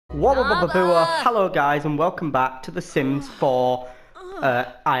Hello guys and welcome back to The Sims 4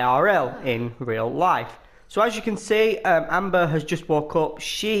 IRL in real life. So as you can see, Amber has just woke up.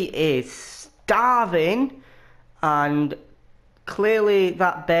 She is starving and clearly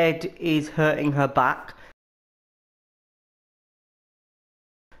that bed is hurting her back.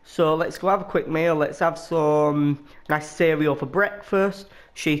 So let's go have a quick meal. Let's have some nice cereal for breakfast.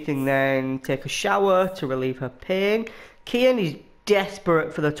 She can then take a shower to relieve her pain. Kian is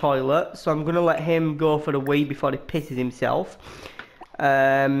desperate for the toilet, so I'm going to let him go for the wee before he pisses himself.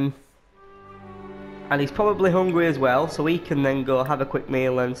 And he's probably hungry as well, so he can then go have a quick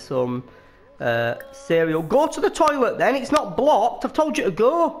meal and some cereal. Go to the toilet then, it's not blocked, I've told you to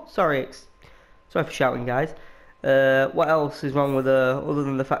go. Sorry for shouting, guys. What else is wrong with her other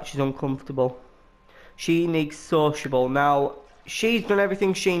than the fact she's uncomfortable? She needs sociable. Now, she's done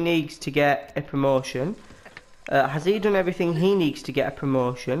everything she needs to get a promotion. Has he done everything he needs to get a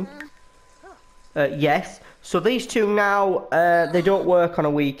promotion? Yes. So these two now, they don't work on a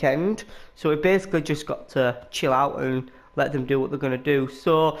weekend. So we've basically just got to chill out and let them do what they're going to do.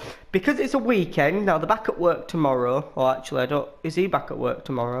 So, because it's a weekend, now they're back at work tomorrow. Or actually, is he back at work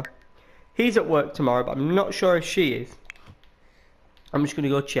tomorrow? He's at work tomorrow, but I'm not sure if she is. I'm just going to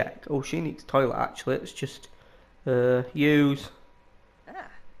go check. Oh, she needs toilet actually. Let's just use...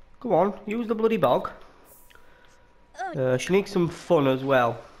 Go on, use the bloody bog. She needs some fun as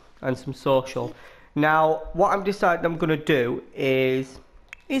well, and some social. Now, what I'm deciding I'm going to do is,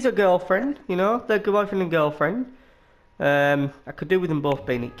 he's a girlfriend, you know, they're boyfriend and girlfriend. I could do with them both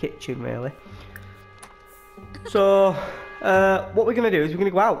being in the kitchen, really. So, what we're going to do is we're going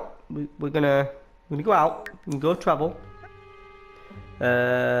to go out. We're going to go out and go travel.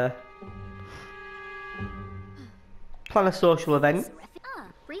 Plan a social event.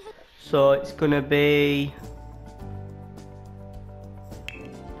 So it's going to be...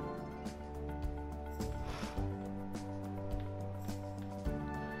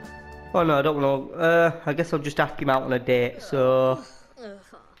 Oh no, I don't know. I guess I'll just ask him out on a date, so...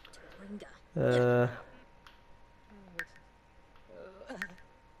 Or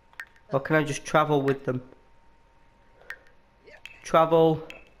can I just travel with them? Travel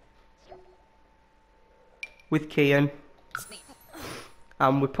with Kian.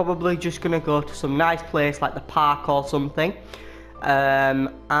 And we're probably just going to go to some nice place like the park or something. And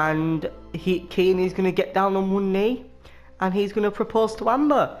Kian is going to get down on one knee and he's going to propose to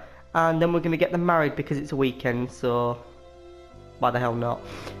Amber. And then we're going to get them married because it's a weekend, so why the hell not?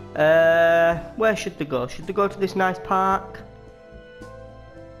 Where should they go? Should they go to this nice park?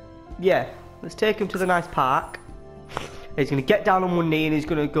 Yeah, let's take him to the nice park. He's going to get down on one knee and he's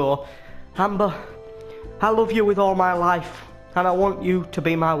going to go, Amber, I love you with all my life and I want you to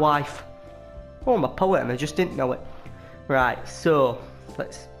be my wife. Oh, I'm a poet and I just didn't know it. Right, so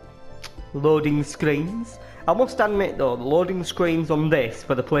let's... Loading screens. I must admit though, the loading screens on this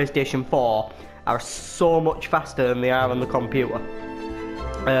for the PlayStation 4 are so much faster than they are on the computer.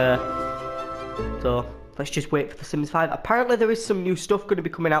 So let's just wait for The Sims 5. Apparently there is some new stuff going to be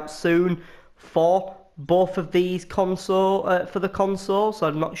coming out soon for both of these for the console, so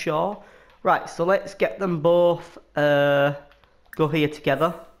I'm not sure. Right, so let's get them both go here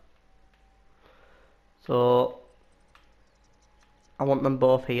together. So I want them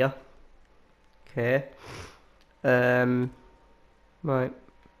both here. Okay. Right.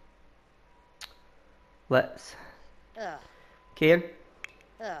 Let's. Kian.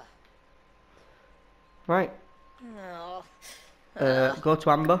 Right. Go to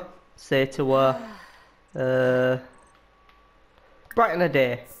Amber. Say to her. Brighten her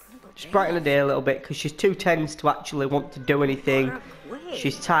day. Just brighten her day a little bit because she's too tense to actually want to do anything.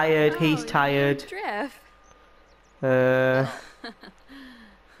 She's tired. He's tired.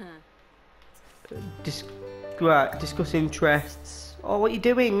 Discuss interests. Oh, what are you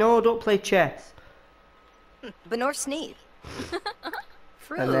doing? No, don't play chess. Benor Sneed.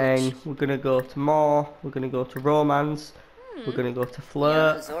 And then we're gonna go to more. We're gonna go to romance. We're gonna go to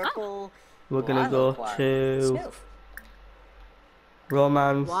flirt. We're gonna go to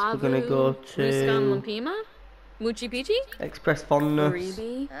romance. We're gonna go to express fondness.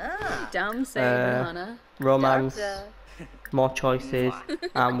 Romance. More choices,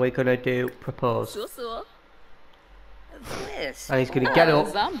 and we're gonna do propose. And he's gonna get up,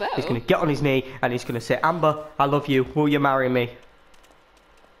 he's gonna get on his knee, and he's gonna say, Amber, I love you, will you marry me?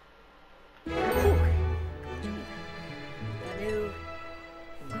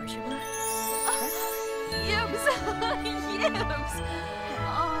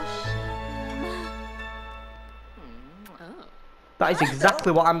 That is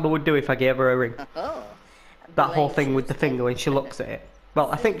exactly what Amber would do if I gave her a ring. That whole thing with the finger when she looks at it.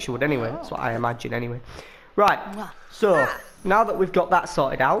 Well, I think she would anyway. That's what I imagine anyway. Right. So now that we've got that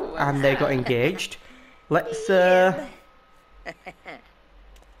sorted out and they got engaged, let's plan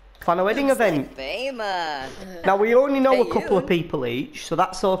a wedding event. Now we only know a couple of people each, so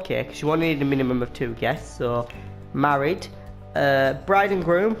that's okay because you only need a minimum of 2 guests. So married, bride and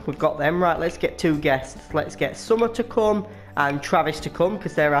groom, we've got them. Right, let's get 2 guests. Let's get Summer to come and Travis to come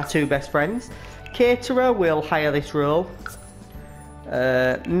because they're our 2 best friends. Caterer, we'll hire this role.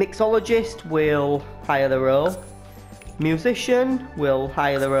 Mixologist, we'll hire the role. Musician, we'll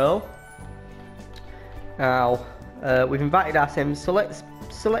hire the role. Now, we've invited our Sims, so let's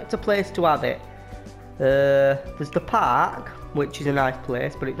select a place to have it. There's the park, which is a nice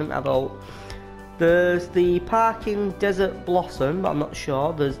place, but it doesn't have all. There's the park in Desert Blossom, but I'm not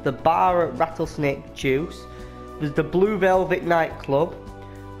sure. There's the bar at Rattlesnake Juice. There's the Blue Velvet nightclub.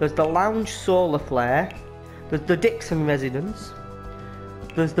 There's the Lounge Solar Flare. There's the Dixon Residence.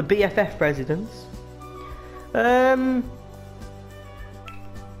 There's the BFF Residence.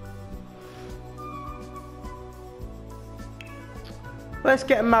 Let's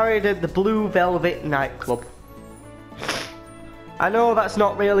get married at the Blue Velvet nightclub. I know that's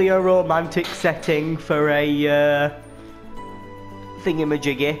not really a romantic setting for a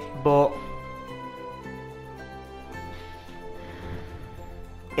thingamajiggy, but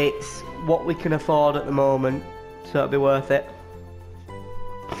it's what we can afford at the moment, so it'll be worth it.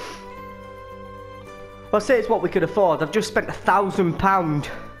 I'll say it's what we could afford. I've just spent £1,000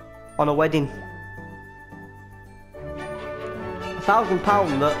 on a wedding.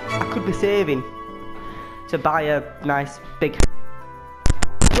 £1,000 that I could be saving to buy a nice big house.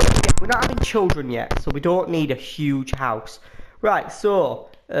 We're not having children yet, so we don't need a huge house. Right, so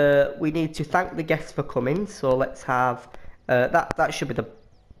we need to thank the guests for coming. So let's have that should be the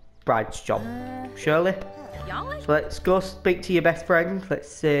bride's job, surely. So let's go speak to your best friend. Let's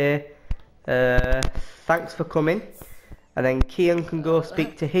say thanks for coming, and then Kian can go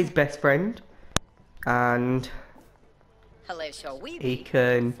speak to his best friend, and he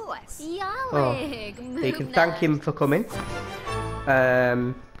can thank him for coming.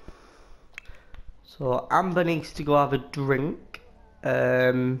 So Amber needs to go have a drink.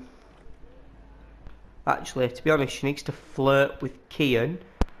 Actually, to be honest, she needs to flirt with Kian.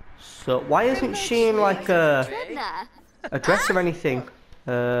 So why isn't she in like a dress or anything?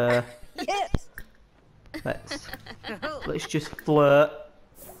 Let's just flirt.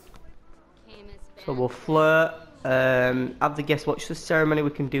 So we'll flirt. Have the guests watch the ceremony.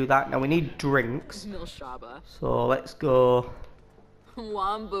 We can do that. Now we need drinks. So let's go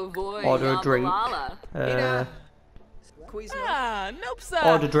order a drink.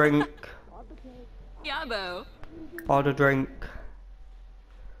 Order drink. Order drink.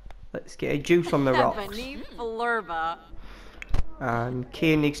 Let's get a juice on the rocks. And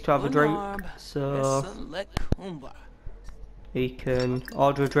Kian needs to have a drink, so he can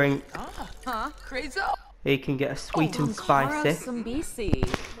order a drink. He can get a sweet and spicy.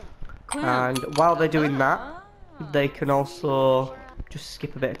 And while they're doing that, they can also just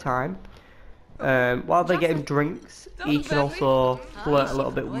skip a bit of time. While they're getting drinks, he can also flirt a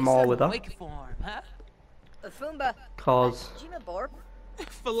little bit more with her. Because,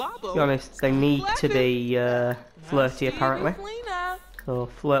 to be honest, they need to be flirty apparently. So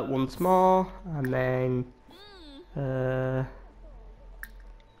flirt once more, and then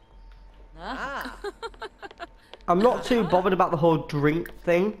I'm not too bothered about the whole drink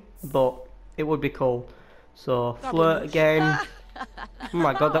thing, but it would be cool. So flirt again. Oh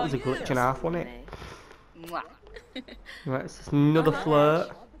my god, that was a glitch and a half, wasn't it? Right, it's just another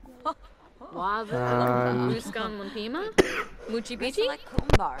flirt.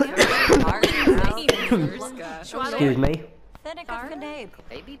 Excuse me.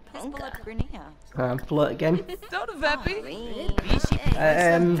 Flirt again.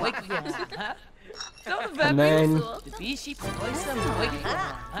 And then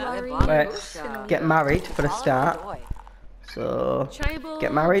let's get married for the start. So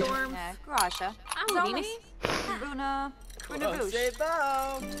get married.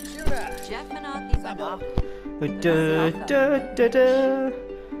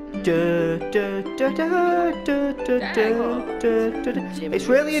 It's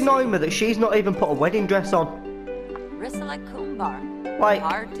really annoying me that she's not even put a wedding dress on. Like,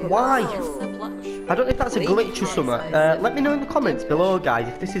 why? I don't know if that's a glitch or something. Let me know in the comments below, guys,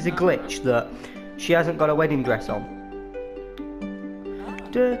 if this is a glitch that she hasn't got a wedding dress on.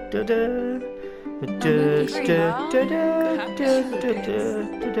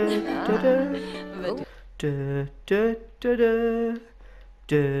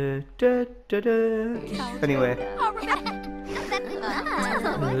 Anyway,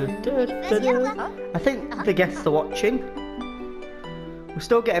 I think the guests are watching. We're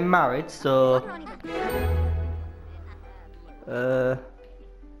still getting married, so...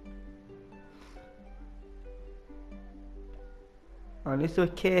 And is there a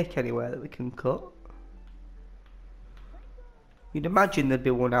cake anywhere that we can cut? You'd imagine there'd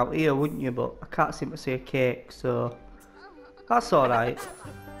be one out here, wouldn't you? But I can't seem to see a cake, so... That's alright.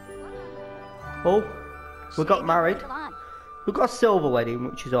 Oh, we got married. We've got a silver wedding,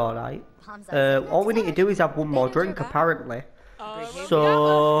 which is alright. All we need to do is have one more drink, apparently.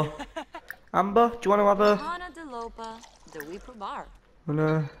 So... Amber, do you want to have a...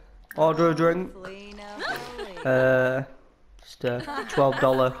 Wanna order a drink? Just a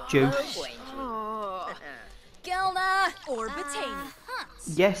 $12 juice.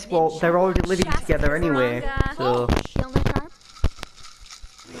 Yes, well, they're already living together anyway, so...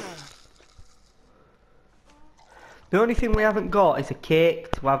 The only thing we haven't got is a cake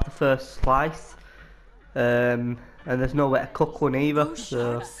to have the first slice. And there's nowhere to cook one either,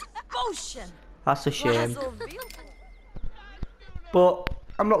 so... That's a shame. But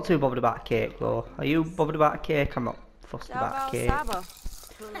I'm not too bothered about a cake though. Are you bothered about a cake? I'm not fussed about a cake.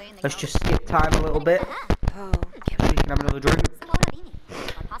 Let's just skip time a little bit. So you can have another drink.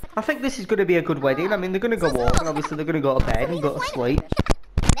 I think this is going to be a good wedding. I mean, they're going to go home and obviously they're going to go to bed and go to sleep.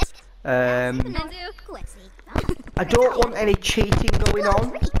 I don't want any cheating going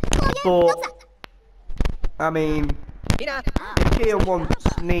on, but I mean, if Kian wants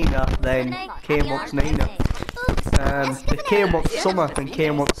Nina, then Kian wants Nina. If Kian wants Summer, then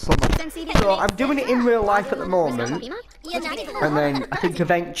Kian wants Summer. So I'm doing it in real life at the moment, and then I think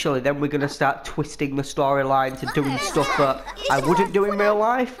eventually then we're going to start twisting the storyline to doing stuff that I wouldn't do in real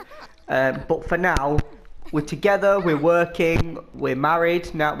life. But for now, we're together, we're working, we're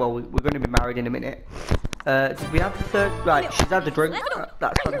married now. Well, we're going to be married in a minute. Did we have the third? Right, she's had the drink.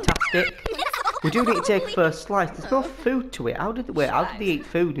 That's fantastic. We do need to take a first slice. There's no food to it. How did they eat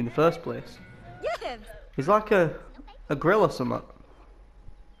food in the first place? It's like a grill or something.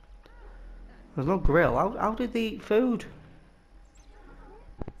 There's no grill. How did they eat food?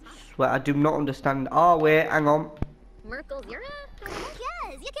 Swear, I do not understand. Oh wait, hang on.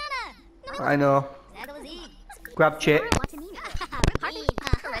 I know. Grab chip.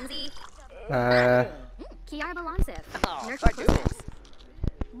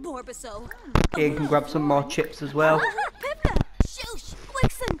 Ian can grab some more chips as well.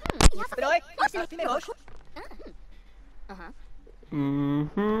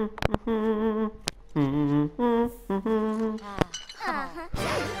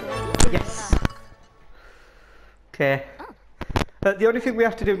 Yes. Okay. The only thing we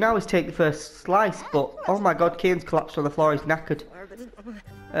have to do now is take the first slice, but oh my god, Kane's collapsed on the floor, he's knackered.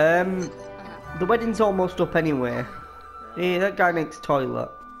 The wedding's almost up anyway. Yeah, that guy needs toilet.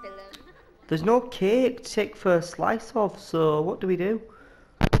 There's no cake to take first slice of, so what do we do?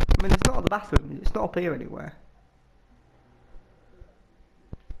 I mean, it's not at the bathroom, it's not up here anywhere.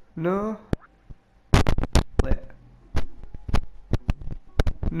 No. Wait.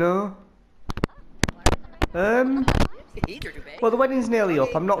 No. Well, the wedding's nearly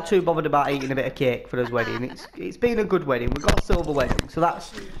up. I'm not too bothered about eating a bit of cake for his wedding. It's been a good wedding. We've got a silver wedding, so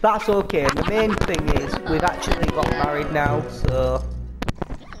that's okay. And the main thing is we've actually got married now, so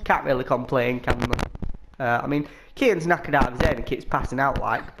can't really complain, can we? I mean, Kian's knackered out of his head and keeps passing out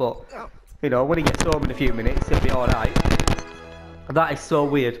like, but you know, when he gets home in a few minutes, he'll be all right. That is so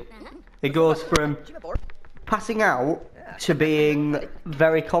weird. He goes from passing out to being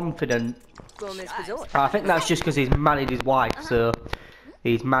very confident. I think that's just because he's married his wife, so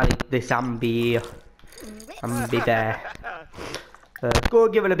he's married this Ambi bear. Go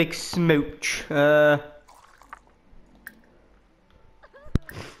give it a big smooch.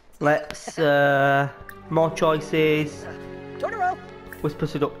 Let's more choices. Whisper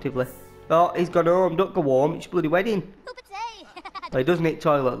seductively. Oh, he's gone home. Don't go home. It's bloody wedding. Well, he does need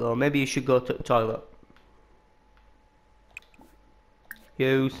toilet though. Maybe you should go to the toilet.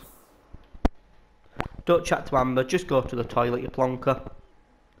 Hughes. Don't chat to Amber, just go to the toilet, you plonker.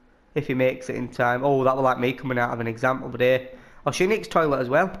 If he makes it in time. Oh, that was like me coming out of an exam over there. Oh, she needs toilet as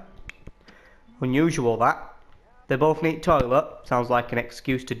well. Unusual that. They both need toilet. Sounds like an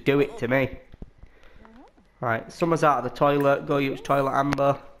excuse to do it to me. Right, Summer's out of the toilet. Go use toilet,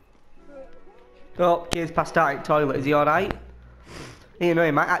 Amber. Oh, kid's passed out in toilet. Is he alright? You know,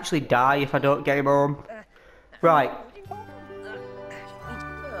 he might actually die if I don't get him home. Right.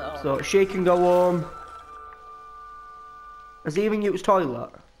 So, she can go home. Has he even used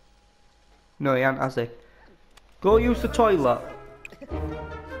toilet? No, he hasn't, has he? Go use the toilet.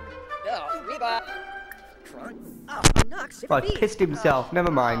 Oh, he pissed himself.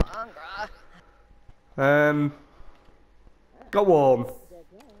 Never mind. Go home.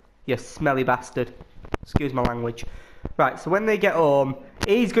 You smelly bastard. Excuse my language. Right, so when they get home,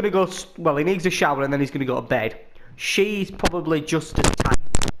 he's going to go... Well, he needs a shower and then he's going to go to bed. She's probably just as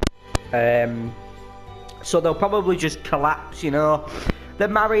tired. So they'll probably just collapse, you know. They're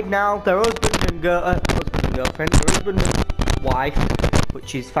married now. They're husband and girlfriend. They're husband and wife,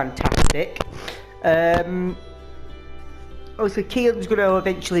 which is fantastic. Obviously, Kean's going to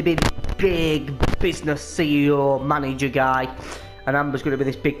eventually be this big business CEO, manager guy. And Amber's going to be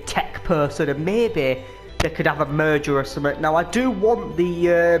this big tech person. And maybe they could have a merger or something. Now, I do want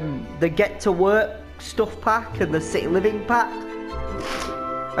the Get to Work stuff pack and the City Living pack.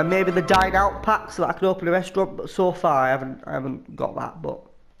 And maybe the Dine Out pack so that I can open a restaurant. But so far, I haven't got that. But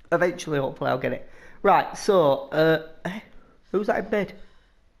eventually, hopefully, I'll get it. Right, so, who's that in bed?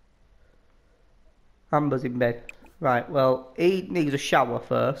 Amber's in bed. Right, well, he needs a shower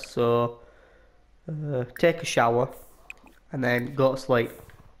first, so take a shower and then go to sleep.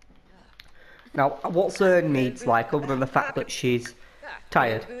 Now, what's her needs like, other than the fact that she's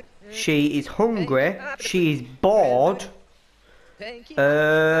tired? She is hungry, she's bored,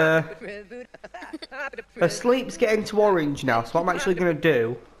 her sleep's getting to orange now, so what I'm actually going to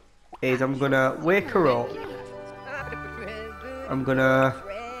do is I'm going to wake her up, I'm going to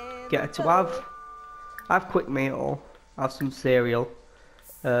get her to have quick meal, have some cereal,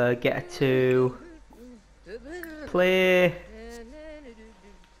 get her to play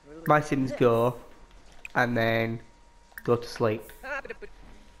My Sims Go, and then go to sleep.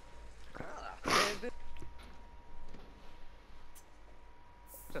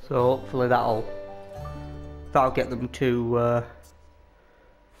 So hopefully that'll get them to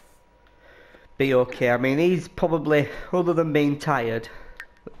be okay. I mean, he's probably, other than being tired,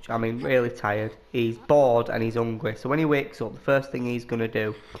 which I mean really tired, he's bored and he's hungry. So when he wakes up, the first thing he's gonna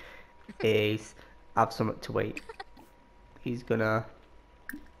do is have something to eat. He's gonna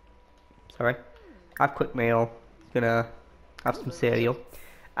have quick meal, he's gonna have some cereal,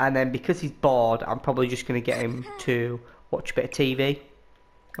 and then because he's bored, I'm probably just gonna get him to watch a bit of TV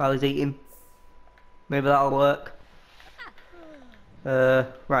while he's eating. Maybe that'll work.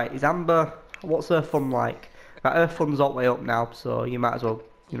 Right, is Amber, what's her fun like? Right, her fun's all the way up now, so you might as well,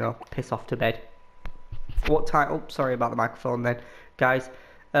 you know, piss off to bed. What time, oh, sorry about the microphone then, guys.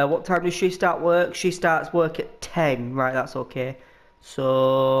 What time does she start work? She starts work at 10, right, that's okay.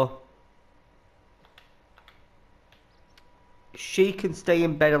 So she can stay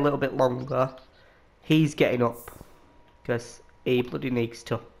in bed a little bit longer. He's getting up, because he bloody needs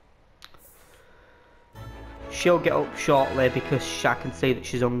to. She'll get up shortly because I can see that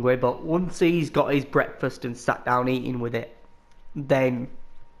she's hungry, but once he's got his breakfast and sat down eating with it, then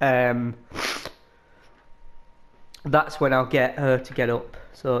that's when I'll get her to get up.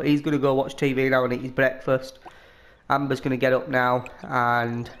 So he's going to go watch TV now and eat his breakfast. Amber's going to get up now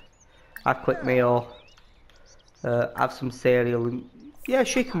and have a quick meal, have some cereal, and yeah,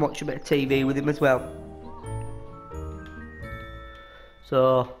 she can watch a bit of TV with him as well.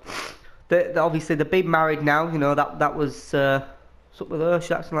 So obviously they've been married now, you know, that was what's up with her?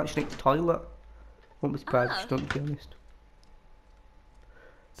 She's acting like she needs a toilet. Won't be surprised if she doesn't, to be honest.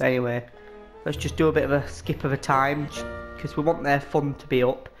 But anyway, let's just do a bit of a skip of a time, because we want their fun to be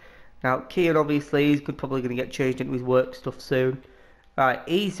up. Now, Kian obviously is probably going to get changed into his work stuff soon. Right,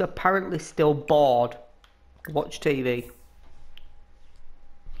 he's apparently still bored. Watch TV.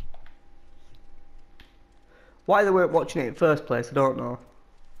 Why they weren't watching it in the first place, I don't know.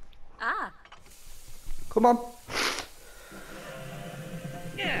 Ah. Come on.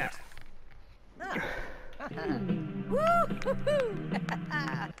 Yeah.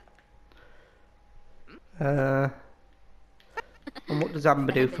 And what does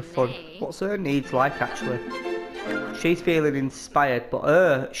Amber do for fun? What's her needs like, actually? She's feeling inspired,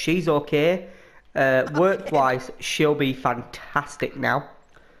 but she's okay. Work-wise, she'll be fantastic now.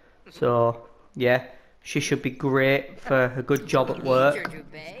 So, yeah, she should be great for a good job at work.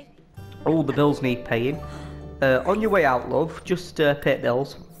 All the bills need paying. On your way out, love, just pay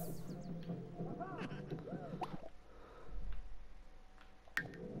bills.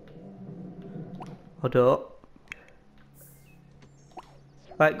 Or don't.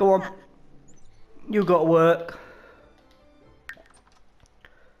 Right, go on. You got to work.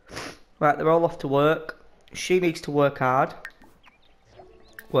 Right, they're all off to work. She needs to work hard.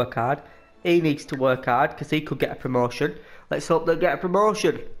 Work hard. He needs to work hard because he could get a promotion. Let's hope they'll get a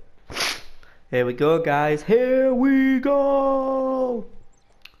promotion. Here we go, guys. Here we go.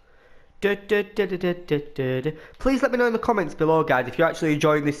 Please let me know in the comments below, guys, if you're actually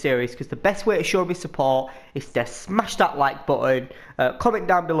enjoying this series, because the best way to show me support is to smash that like button. Comment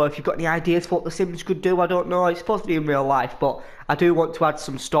down below if you've got any ideas for what The Sims could do. I don't know, it's supposed to be in real life, but I do want to add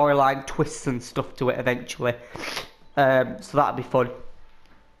some storyline twists and stuff to it eventually. So that'll be fun.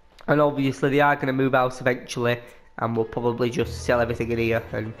 And obviously they are going to move out eventually, and we'll probably just sell everything in here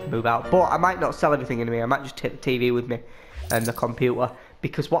and move out. But I might not sell everything in here, I might just take the TV with me and the computer.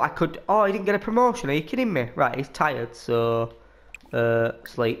 Because what I could... Oh, he didn't get a promotion, are you kidding me? Right, he's tired, so...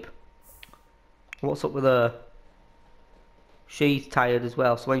 sleep. What's up with her? She's tired as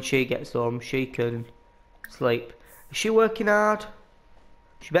well, so when she gets home, she can sleep. Is she working hard?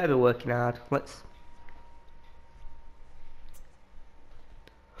 She better be working hard. Let's...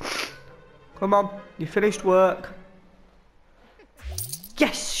 Come on, you finished work.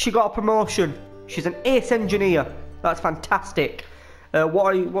 Yes, she got a promotion. She's an ace engineer. That's fantastic.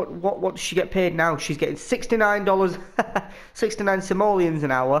 What does she get paid now? She's getting $69, 69 simoleons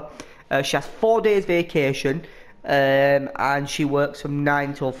an hour. She has 4 days vacation, and she works from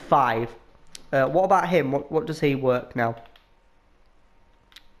 9 till 5. What about him? What does he work now?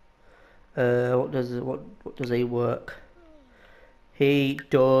 What does he work? He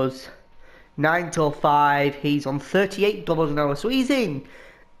does 9 till 5. He's on $38 an hour, so he's in.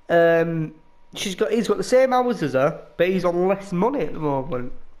 He's got the same hours as her, but he's on less money at the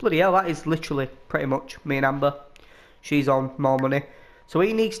moment. Bloody hell, that is literally pretty much me and Amber. She's on more money, so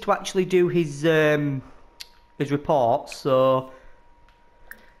he needs to actually do his reports. So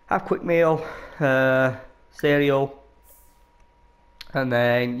have a quick meal, cereal, and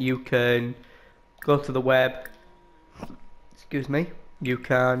then you can go to the web. Excuse me. You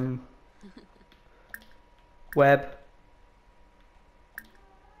can web.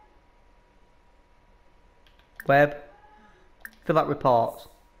 Fill out reports.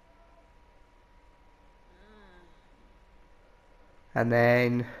 And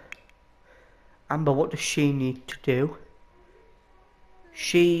then Amber, what does she need to do?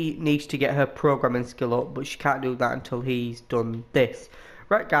 She needs to get her programming skill up, but she can't do that until he's done this.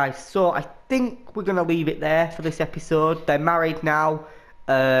 Right guys, so I think we're going to leave it there for this episode. They're married now.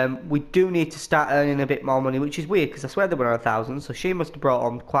 We do need to start earning a bit more money, which is weird because I swear they were on 1,000, so she must have brought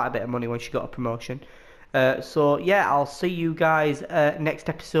on quite a bit of money when she got a promotion. So yeah, I'll see you guys next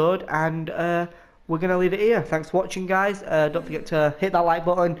episode, and we're going to leave it here. Thanks for watching, guys. Don't forget to hit that like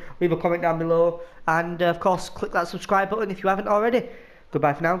button, leave a comment down below, and of course click that subscribe button if you haven't already.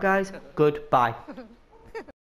 Goodbye for now, guys. Goodbye.